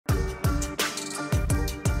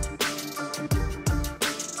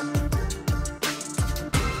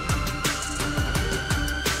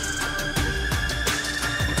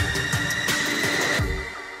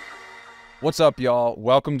What's up, y'all?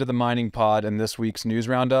 Welcome to the Mining Pod and this week's News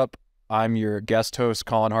Roundup. I'm your guest host,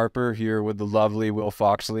 Colin Harper, here with the lovely Will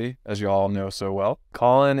Foxley, as you all know so well.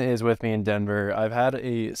 Colin is with me in Denver. I've had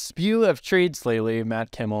a spew of trades lately. Matt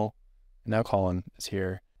Kimmel, and now Colin is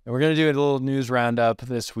here. And we're going to do a little news roundup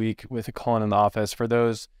this week with Colin in the office. For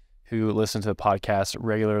those who listen to the podcast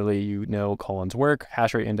regularly, you know Colin's work,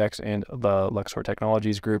 Hash Rate Index, and the Luxor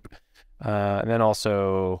Technologies Group. And then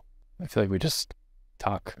also, I feel like we just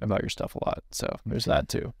talk about your stuff a lot. So there's that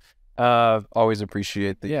too. Always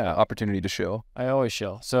appreciate the opportunity to show. I always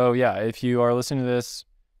chill. So yeah, if you are listening to this,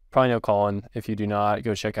 probably know Colin. If you do not,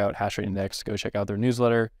 go check out Hash Rate Index. Go check out their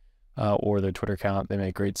newsletter or their Twitter account. They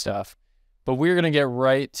make great stuff. But we're going to get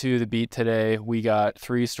right to the beat today. We got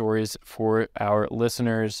 3 stories for our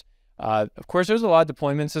listeners. Of course, there's a lot of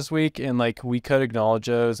deployments this week, and we could acknowledge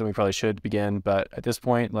those, and we probably should begin. But at this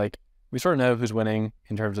point, we sort of know who's winning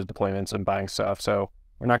in terms of deployments and buying stuff. So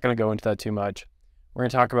we're not going to go into that too much. We're going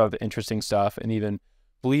to talk about the interesting stuff and even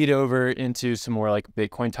bleed over into some more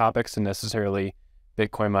Bitcoin topics than necessarily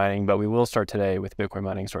Bitcoin mining. But we will start today with Bitcoin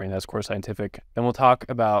mining story, and that's Core Scientific. Then we'll talk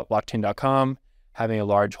about blockchain.com having a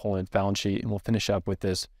large hole in its balance sheet. And we'll finish up with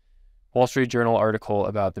this Wall Street Journal article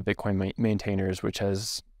about the Bitcoin maintainers, which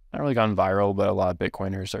has not really gone viral, but a lot of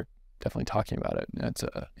Bitcoiners are definitely talking about it. That's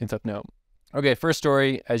a in-depth note. Okay, first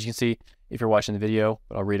story, as you can see, if you're watching the video,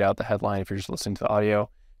 but I'll read out the headline if you're just listening to the audio.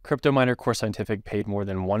 Crypto miner Core Scientific paid more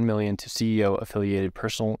than $1 million to CEO-affiliated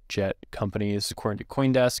personal jet companies, according to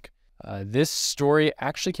CoinDesk. This story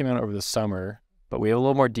actually came out over the summer, but we have a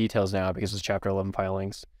little more details now because it's Chapter 11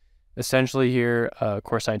 filings. Essentially here,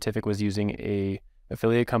 Core Scientific was using a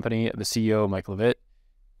affiliate company, the CEO, Mike Levitt,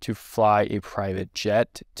 to fly a private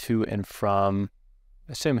jet to and from,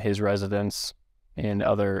 I assume, his residence and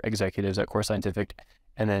other executives at Core Scientific,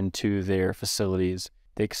 and then to their facilities.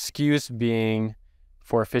 The excuse being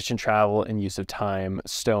for efficient travel and use of time.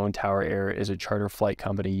 Stone Tower Air is a charter flight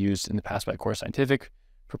company used in the past by Core Scientific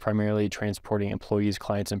for primarily transporting employees,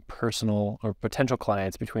 clients, and personal or potential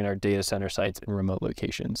clients between our data center sites and remote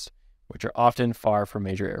locations, which are often far from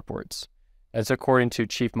major airports. That's according to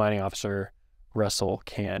Chief Mining Officer Russell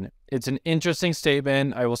Can. It's an interesting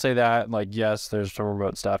statement. I will say that, yes, there's some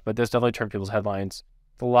remote stuff, but this definitely turned people's headlines.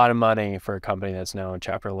 It's a lot of money for a company that's now in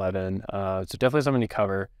Chapter 11. So definitely something to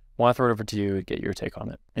cover. Want to throw it over to you to get your take on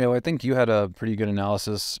it. Yeah, well, I think you had a pretty good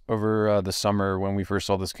analysis over the summer when we first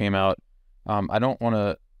saw this came out. I don't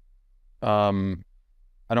want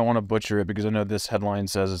to butcher it because I know this headline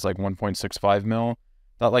says it's 1.65 mil.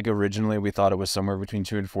 Thought originally we thought it was somewhere between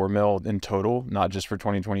 2 and 4 mil in total, not just for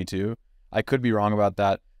 2022. I could be wrong about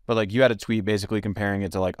that, but you had a tweet basically comparing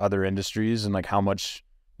it to other industries and how much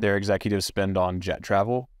their executives spend on jet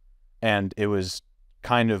travel. And it was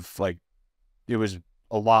kind of it was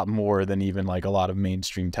a lot more than even a lot of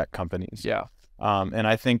mainstream tech companies. Yeah. And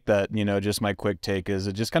I think that, just my quick take is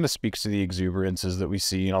it just kind of speaks to the exuberances that we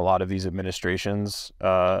see in a lot of these administrations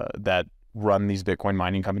that run these Bitcoin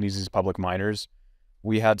mining companies, these public miners.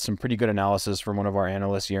 We had some pretty good analysis from one of our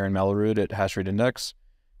analysts, Yaron Mellerud at Hash Rate Index.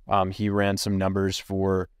 He ran some numbers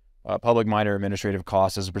for public miner administrative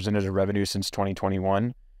costs as a percentage of revenue since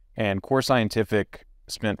 2021. And Core Scientific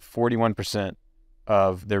spent 41%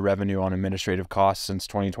 of their revenue on administrative costs since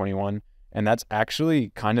 2021. And that's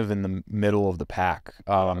actually kind of in the middle of the pack.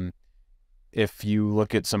 If you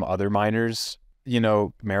look at some other miners,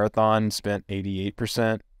 Marathon spent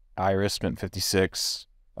 88%, Iris spent 56%,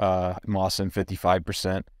 Mawson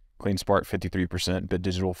 55%, CleanSpark 53%, Bit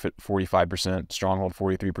Digital 45%, Stronghold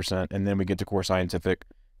 43%, and then we get to Core Scientific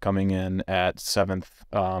coming in at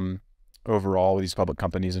 7th overall with these public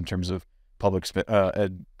companies in terms of public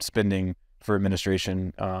spending for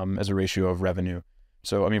administration as a ratio of revenue.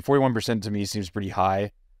 So, 41% to me seems pretty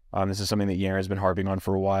high. This is something that Yaron has been harping on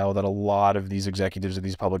for a while, that a lot of these executives of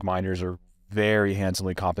these public miners are very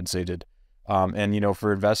handsomely compensated. And,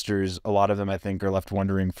 for investors, a lot of them, I think, are left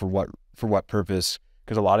wondering for what purpose,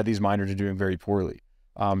 because a lot of these miners are doing very poorly.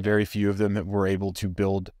 Very few of them were able to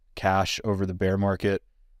build cash over the bear market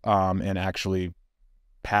and actually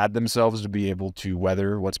pad themselves to be able to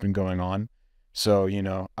weather what's been going on. So,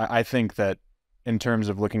 I think that in terms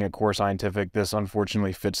of looking at Core Scientific, this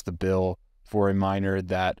unfortunately fits the bill for a miner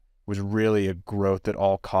that was really a growth at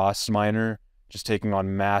all costs miner, just taking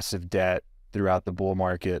on massive debt throughout the bull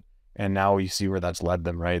market. And now we see where that's led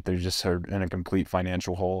them, right? They're just in a complete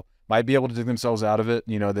financial hole. Might be able to dig themselves out of it.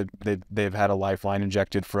 They've had a lifeline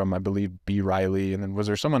injected from, I believe, B. Riley. And then was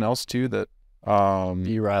there someone else too that...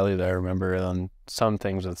 B. Riley that I remember on some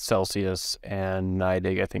things with Celsius and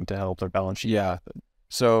NIDIG, I think, to help their balance sheet. Yeah.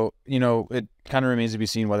 So, it kind of remains to be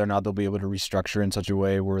seen whether or not they'll be able to restructure in such a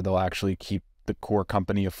way where they'll actually keep the core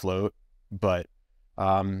company afloat But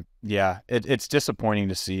yeah, it's disappointing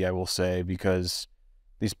to see, I will say, because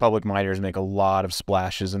these public miners make a lot of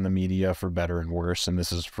splashes in the media for better and worse, and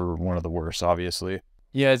this is for one of the worst, obviously.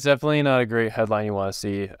 Yeah, it's definitely not a great headline you want to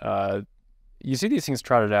see. You see these things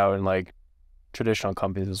trotted out in like traditional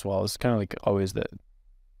companies as well. It's kind of like always the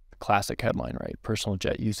classic headline, right? Personal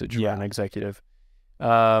jet usage for an executive.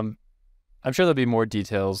 I'm sure there'll be more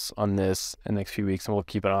details on this in the next few weeks, and we'll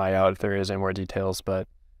keep an eye out if there is any more details, but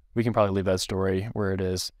we can probably leave that story where it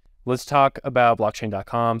is. Let's talk about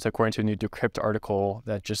blockchain.com. So according to a new Decrypt article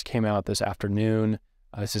that just came out this afternoon,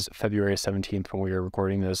 this is February 17th when we are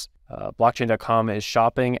recording this, blockchain.com is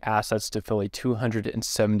shopping assets to fill a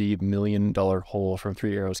 $270 million hole from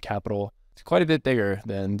Three Arrows Capital. It's quite a bit bigger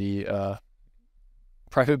than the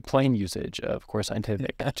private plane usage of Core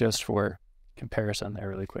Scientific, just for comparison there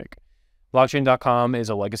really quick. Blockchain.com is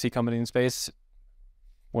a legacy company in space.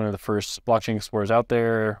 One of the first blockchain explorers out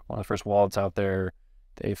there, one of the first wallets out there.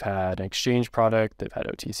 They've had an exchange product. They've had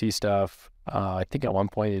OTC stuff. I think at one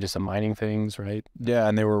point they did some mining things, right? Yeah,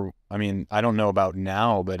 and they were, I mean, I don't know about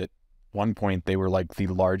now, but at one point they were like the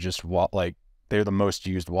largest wallet, like they're the most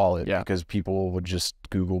used wallet, because people would just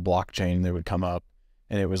Google blockchain and they would come up,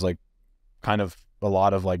 and it was like kind of a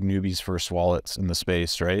lot of like newbies' first wallets in the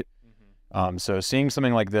space, right? So seeing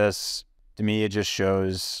something like this, to me, it just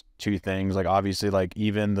shows two things. Like obviously, like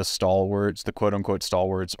even the stalwarts, the quote unquote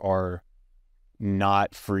stalwarts, are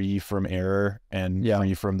not free from error and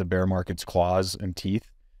free from the bear market's claws and teeth.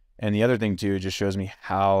 And the other thing too, it just shows me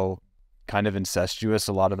how kind of incestuous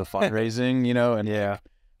a lot of the fundraising, you know,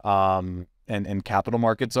 and capital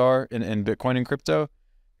markets are in Bitcoin and crypto,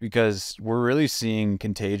 because we're really seeing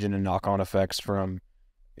contagion and knock-on effects from,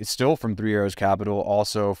 it's still from Three Arrows Capital,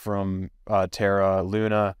 also from Terra,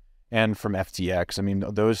 Luna, and from FTX. I mean,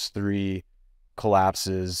 those three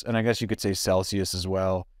collapses, and I guess you could say Celsius as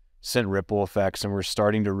well, sent ripple effects, and we're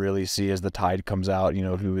starting to really see as the tide comes out, you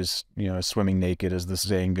know, who is, you know, swimming naked, as the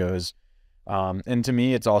saying goes. And to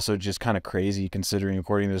me, it's also just kind of crazy considering,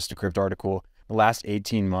 according to this Decrypt article, the last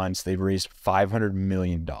 18 months, they've raised $500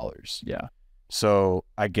 million. Yeah. So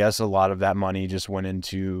I guess a lot of that money just went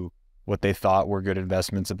into what they thought were good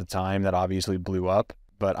investments at the time that obviously blew up.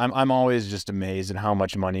 But I'm always just amazed at how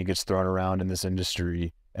much money gets thrown around in this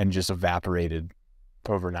industry and just evaporated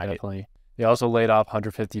overnight. Definitely. They also laid off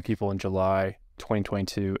 150 people in July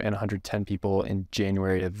 2022 and 110 people in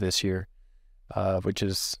January of this year, which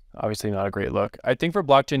is obviously not a great look. I think for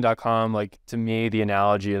blockchain.com, like to me, the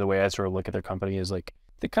analogy of the way I sort of look at their company is like,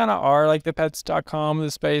 they kind of are like the pets.com of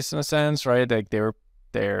the space in a sense, right? Like they were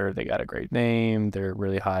there, they got a great name, they're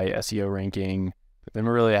really high SEO ranking, but they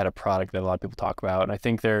really had a product that a lot of people talk about. And I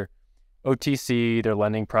think their OTC, their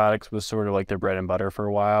lending products was sort of like their bread and butter for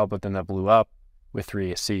a while, but then that blew up with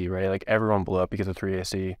 3AC, right? Like everyone blew up because of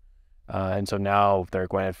 3AC. And so now they're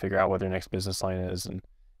going to figure out what their next business line is. And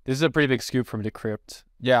this is a pretty big scoop from Decrypt.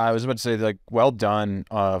 Yeah, I was about to say, like, well done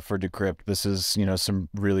for Decrypt. This is, you know, some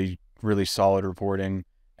really, really solid reporting.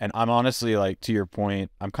 And I'm honestly, like, to your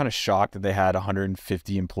point, I'm kind of shocked that they had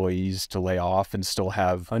 150 employees to lay off and still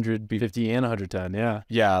have 150 and 110, yeah.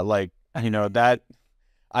 Yeah, like, you know, that,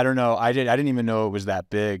 I don't know. I didn't even know it was that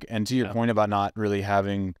big. And to your point about not really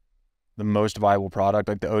having the most viable product,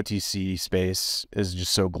 like the OTC space is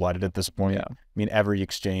just so glutted at this point. Yeah. I mean, every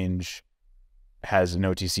exchange has an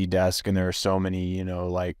OTC desk, and there are so many, you know,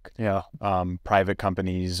 like private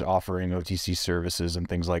companies offering OTC services and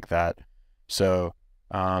things like that. So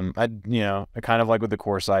I kind of like with the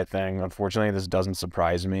core side thing, unfortunately this doesn't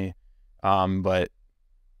surprise me, but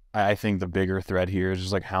I think the bigger thread here is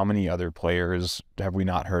just like, how many other players have we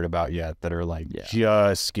not heard about yet that are like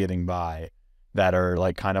just getting by, that are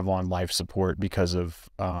like kind of on life support because of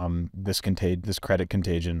this credit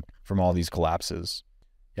contagion from all these collapses.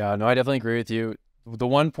 Yeah, no, I definitely agree with you. The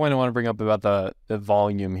one point I want to bring up about the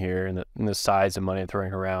volume here and the size of money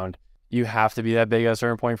throwing around, you have to be that big at a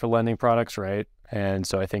certain point for lending products, right? And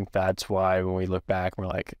so I think that's why when we look back, we're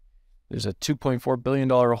like, there's a $2.4 billion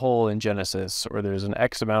hole in Genesis, or there's an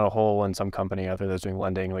X amount of hole in some company out there that's doing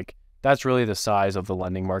lending. Like, that's really the size of the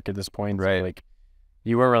lending market at this point. Right. So, like,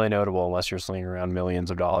 you weren't really notable unless you're slinging around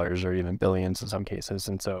millions of dollars or even billions in some cases.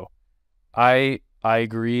 And so I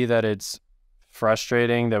agree that it's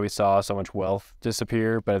frustrating that we saw so much wealth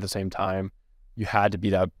disappear, but at the same time, you had to be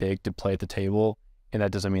that big to play at the table, and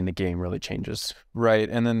that doesn't mean the game really changes. Right.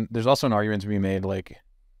 And then there's also an argument to be made, like,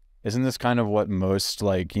 isn't this kind of what most,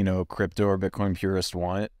 like, you know, crypto or Bitcoin purists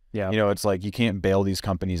want? Yeah. You know, it's like, you can't bail these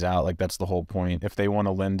companies out. Like, that's the whole point. If they want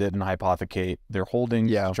to lend it and hypothecate their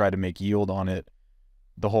holdings, try to make yield on it,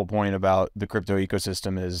 the whole point about the crypto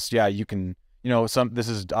ecosystem is, you can you know, this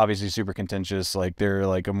is obviously super contentious. Like they're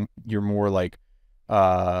like you're more like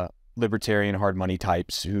libertarian hard money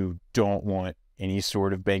types who don't want any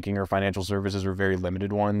sort of banking or financial services or very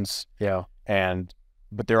limited ones. Yeah.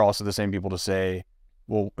 But they're also the same people to say,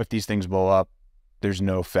 well, if these things blow up, there's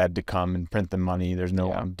no Fed to come and print them money. There's no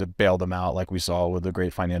one to bail them out like we saw with the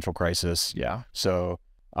great financial crisis. Yeah. So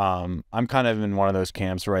I'm kind of in one of those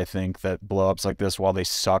camps where I think that blowups like this, while they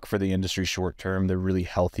suck for the industry short term, they're really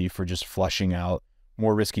healthy for just flushing out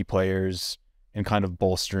more risky players and kind of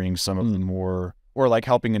bolstering some of the more, or like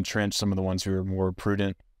helping entrench some of the ones who are more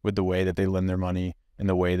prudent with the way that they lend their money and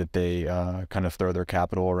the way that they kind of throw their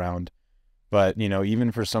capital around. But, you know,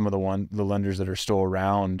 even for some of the lenders that are still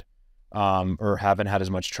around or haven't had as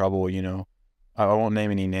much trouble, you know, I won't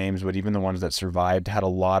name any names, but even the ones that survived had a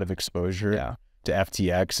lot of exposure to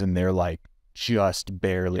FTX, and they're like just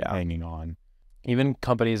barely hanging on. Even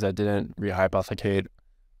companies that didn't rehypothecate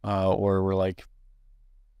or were like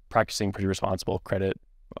practicing pretty responsible credit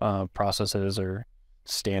processes or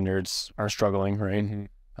standards are struggling, right?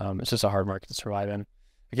 It's just a hard market to survive in.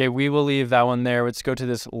 Okay, we will leave that one there. Let's go to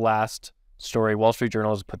this last story. Wall Street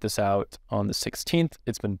Journal has put this out on the 16th.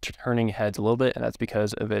 It's been turning heads a little bit, and that's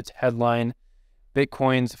because of its headline,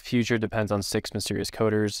 Bitcoin's future depends on 6 mysterious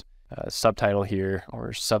coders. Subtitle here, or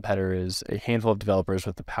subheader, is a handful of developers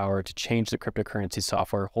with the power to change the cryptocurrency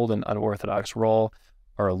software, hold an unorthodox role,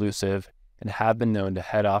 are elusive, and have been known to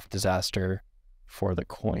head off disaster for the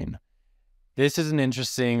coin. This is an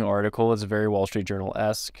interesting article. It's very Wall Street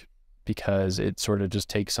Journal-esque because it sort of just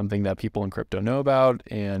takes something that people in crypto know about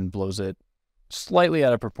and blows it slightly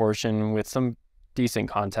out of proportion with some decent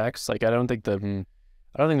context. Like I don't think the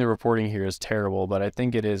reporting here is terrible, but I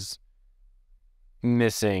think it is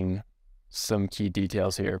missing some key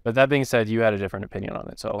details here. But that being said, you had a different opinion on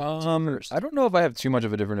it. So I don't know if I have too much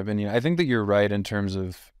of a different opinion. I think that you're right in terms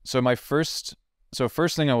of, first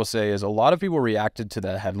thing I will say is a lot of people reacted to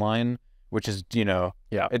that headline, which is, you know,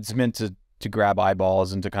 it's meant to grab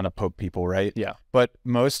eyeballs and to kind of poke people, right? Yeah. But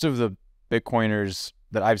most of the Bitcoiners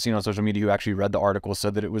that I've seen on social media who actually read the article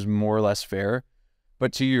said that it was more or less fair.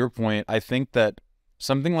 But to your point, I think that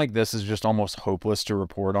something like this is just almost hopeless to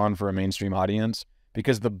report on for a mainstream audience,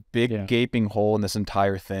 because the big gaping hole in this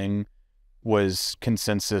entire thing was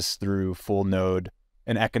consensus through full node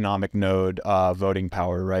and economic node voting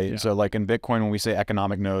power, right? So like in Bitcoin, when we say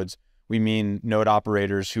economic nodes, we mean node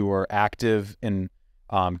operators who are active in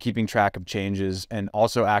keeping track of changes and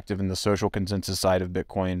also active in the social consensus side of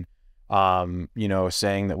Bitcoin, you know,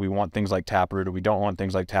 saying that we want things like Taproot or we don't want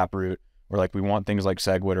things like Taproot, or like we want things like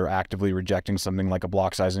SegWit, or actively rejecting something like a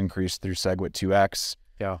block size increase through SegWit 2x.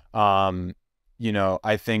 You know,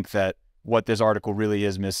 I think that what this article really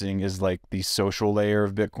is missing is like the social layer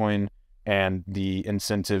of Bitcoin and the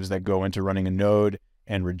incentives that go into running a node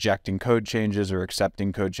and rejecting code changes or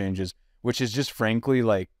accepting code changes, which is just frankly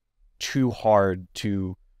like too hard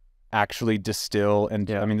to actually distill. And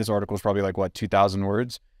I mean, this article is probably like what, 2,000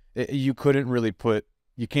 words. You couldn't really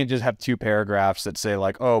you can't just have 2 paragraphs that say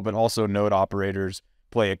like, oh, but also node operators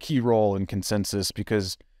play a key role in consensus,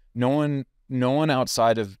 because no one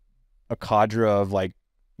outside of a cadre of like,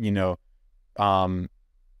 you know, Bitcoin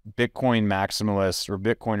maximalists or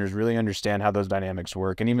Bitcoiners really understand how those dynamics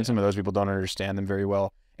work. And even some of those people don't understand them very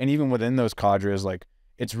well. And even within those cadres, like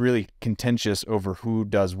it's really contentious over who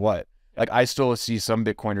does what. Like I still see some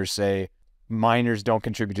Bitcoiners say miners don't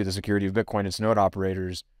contribute to the security of Bitcoin, it's node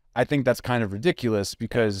operators. I think that's kind of ridiculous,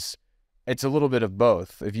 because it's a little bit of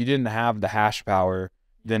both. If you didn't have the hash power,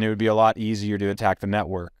 then it would be a lot easier to attack the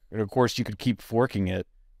network. And of course you could keep forking it,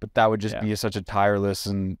 but that would just be such a tireless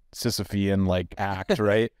and Sisyphean like act,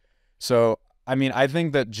 right? So, I mean, I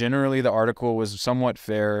think that generally the article was somewhat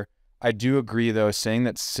fair. I do agree though, saying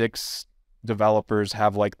that 6 developers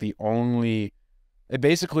have like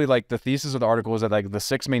basically like the thesis of the article is that like the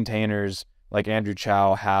 6 maintainers like Andrew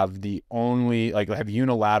Chow have the only have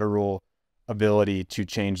unilateral ability to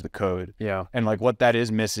change the code. And like what that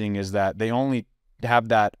is missing is that they only have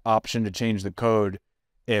that option to change the code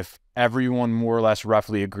if everyone more or less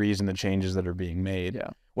roughly agrees in the changes that are being made.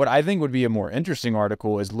 What I think would be a more interesting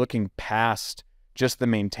article is looking past just the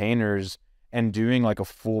maintainers and doing like a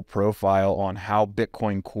full profile on how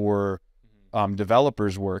Bitcoin Core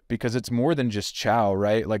developers work, because it's more than just Chow,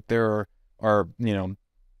 right? Like there are you know,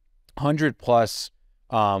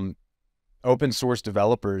 100+ open source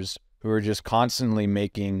developers who are just constantly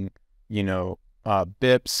making, you know,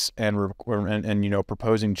 BIPs and you know,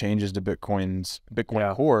 proposing changes to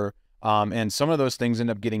Bitcoin Core. And some of those things end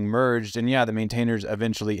up getting merged, and the maintainers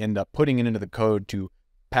eventually end up putting it into the code to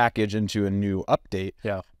package into a new update.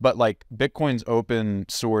 But like Bitcoin's open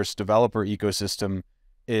source developer ecosystem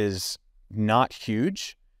is not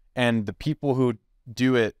huge, and the people who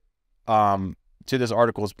do it, to this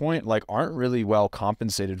article's point, like aren't really well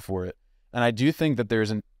compensated for it. And I do think that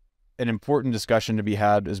there's an important discussion to be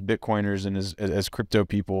had as Bitcoiners and as crypto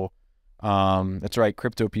people. That's right,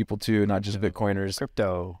 crypto people too, not just Bitcoiners.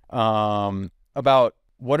 Crypto. About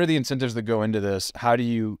what are the incentives that go into this? How do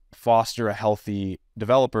you foster a healthy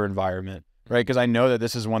developer environment, right? Because I know that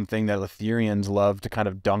this is one thing that Ethereans love to kind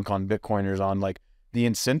of dunk on Bitcoiners on, like the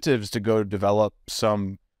incentives to go develop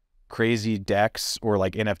some crazy DEX or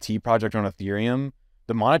like NFT project on Ethereum.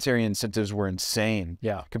 The monetary incentives were insane.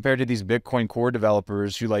 Yeah. Compared to these Bitcoin core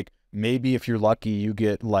developers who, like, maybe if you're lucky, you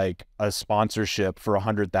get like a sponsorship for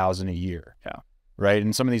 $100,000 a year. Yeah. Right.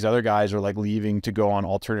 And some of these other guys are like leaving to go on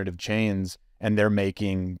alternative chains, and they're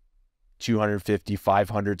making $250,000,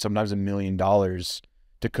 $500,000, sometimes $1 million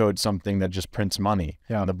to code something that just prints money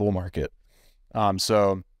in the bull market.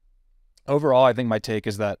 So overall, I think my take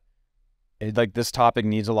is that like this topic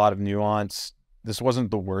needs a lot of nuance. This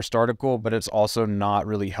wasn't the worst article, but it's also not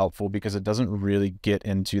really helpful because it doesn't really get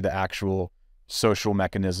into the actual social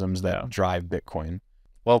mechanisms that drive Bitcoin.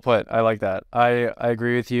 Well put. I like that. I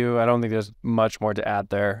agree with you. I don't think there's much more to add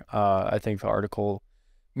there. I think the article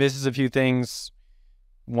misses a few things.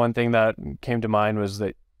 One thing that came to mind was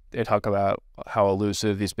that they talk about how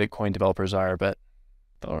elusive these Bitcoin developers are, but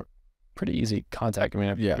they're pretty easy contact. I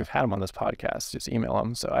mean, we've had them on this podcast. Just email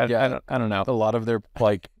them. So I don't know. A lot of their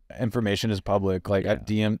like information is public. Like I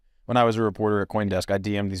DM when I was a reporter at CoinDesk, I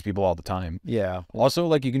DM these people all the time. Yeah. Also,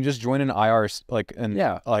 like you can just join an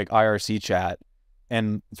IRC chat.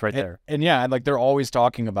 And it's right there. And like they're always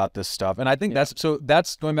talking about this stuff. And I think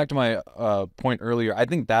that's going back to my point earlier. I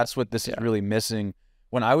think that's what this is really missing.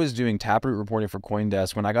 When I was doing Taproot reporting for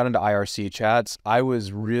CoinDesk, when I got into IRC chats, I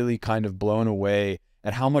was really kind of blown away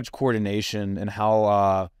at how much coordination and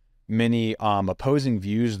how many opposing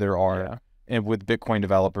views there are and with Bitcoin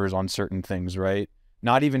developers on certain things, right?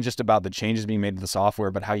 Not even just about the changes being made to the software,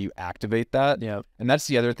 but how you activate that. Yeah. And that's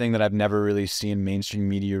the other thing that I've never really seen mainstream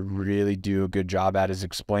media really do a good job at, is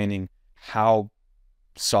explaining how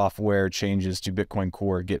software changes to Bitcoin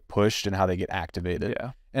Core get pushed and how they get activated.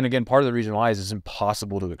 Yeah. And again, part of the reason why is it's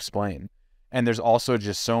impossible to explain. And there's also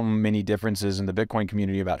just so many differences in the Bitcoin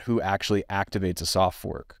community about who actually activates a soft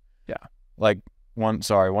fork. Yeah. Like one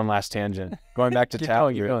last tangent. Going back to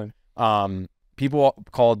Taproot. People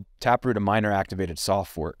called Taproot a miner activated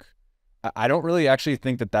soft fork. I don't really actually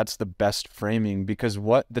think that that's the best framing, because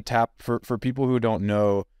what the for people who don't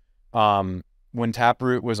know, when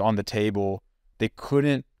Taproot was on the table, they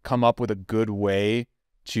couldn't come up with a good way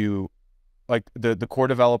to, like the core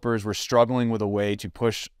developers were struggling with a way to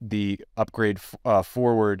push the upgrade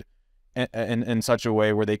forward in such a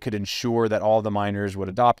way where they could ensure that all the miners would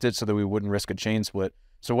adopt it so that we wouldn't risk a chain split.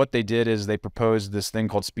 So what they did is they proposed this thing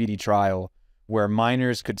called speedy trial, where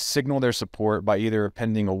miners could signal their support by either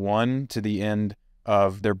appending a 1 to the end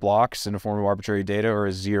of their blocks in the form of arbitrary data, or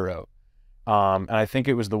a 0. And I think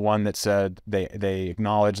it was the one that said they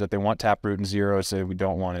acknowledged that they want Taproot, and 0 said we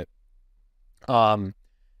don't want it.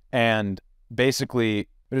 And basically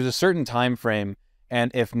there's a certain time frame, and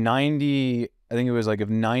if 90%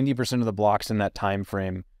 of the blocks in that time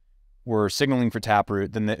frame were signaling for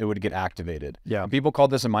Taproot, then it would get activated. Yeah. And people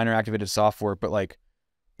called this a miner activated soft fork, but like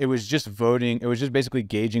it was just voting. It was just basically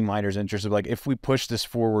gauging miners' interest of like, if we push this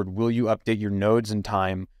forward, will you update your nodes in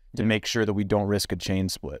time to make sure that we don't risk a chain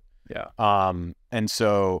split? Yeah. And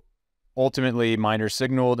so ultimately miners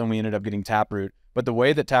signaled, and we ended up getting Taproot. But the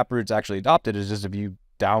way that Taproot's actually adopted is just if you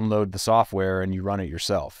download the software and you run it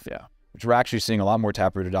yourself. Yeah. Which we're actually seeing a lot more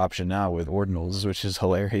Taproot adoption now with ordinals, which is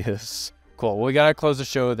hilarious. Cool. Well, we got to close the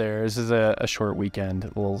show there. This is a short weekend, a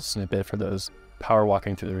little snippet for those power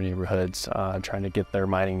walking through their neighborhoods, trying to get their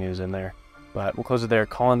mining news in there. But we'll close it there.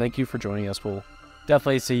 Colin, thank you for joining us. We'll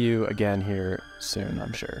definitely see you again here soon,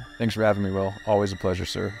 I'm sure. Thanks for having me, Will. Always a pleasure,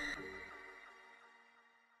 sir.